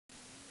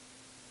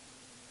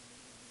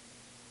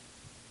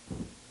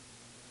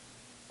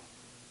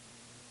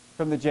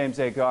From the James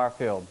A.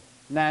 Garfield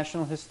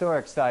National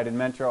Historic Site in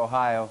Mentor,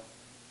 Ohio,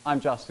 I'm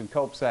Justin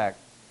Kopsak.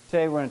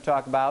 Today we're going to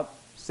talk about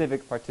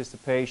civic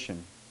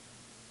participation.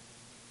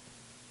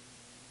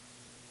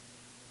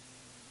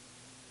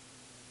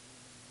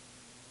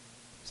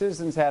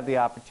 Citizens have the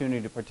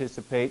opportunity to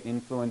participate and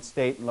influence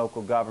state and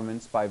local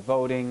governments by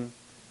voting,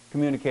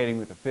 communicating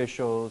with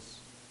officials,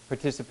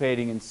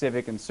 participating in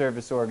civic and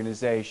service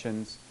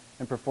organizations,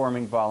 and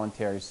performing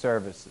voluntary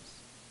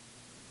services.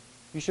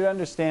 You should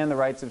understand the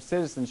rights of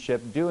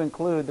citizenship do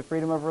include the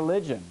freedom of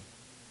religion,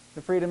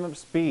 the freedom of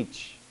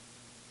speech,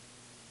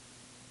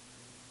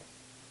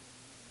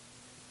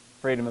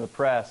 freedom of the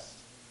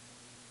press,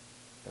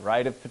 the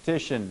right of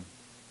petition,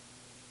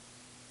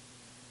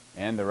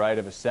 and the right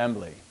of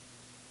assembly.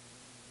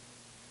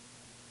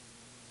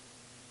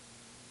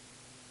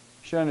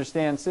 You should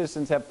understand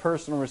citizens have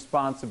personal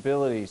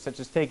responsibilities, such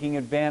as taking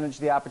advantage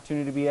of the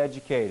opportunity to be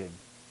educated.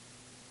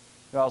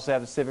 You also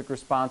have the civic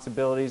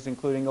responsibilities,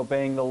 including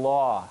obeying the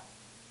law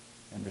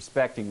and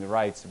respecting the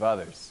rights of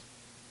others.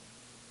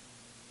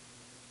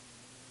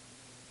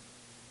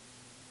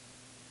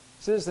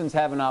 Citizens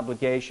have an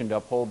obligation to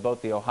uphold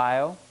both the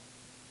Ohio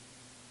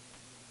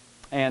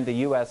and the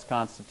U.S.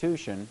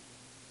 Constitution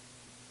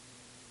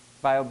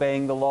by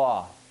obeying the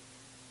law,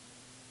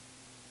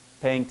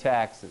 paying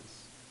taxes,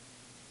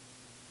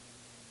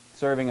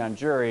 serving on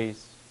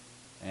juries,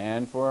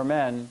 and for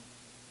men,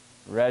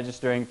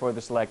 registering for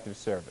the Selective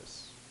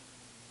Service.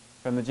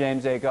 From the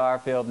James A.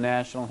 Garfield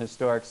National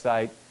Historic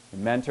Site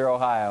in Mentor,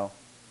 Ohio,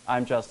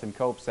 I'm Justin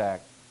Kopsak.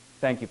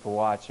 Thank you for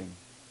watching.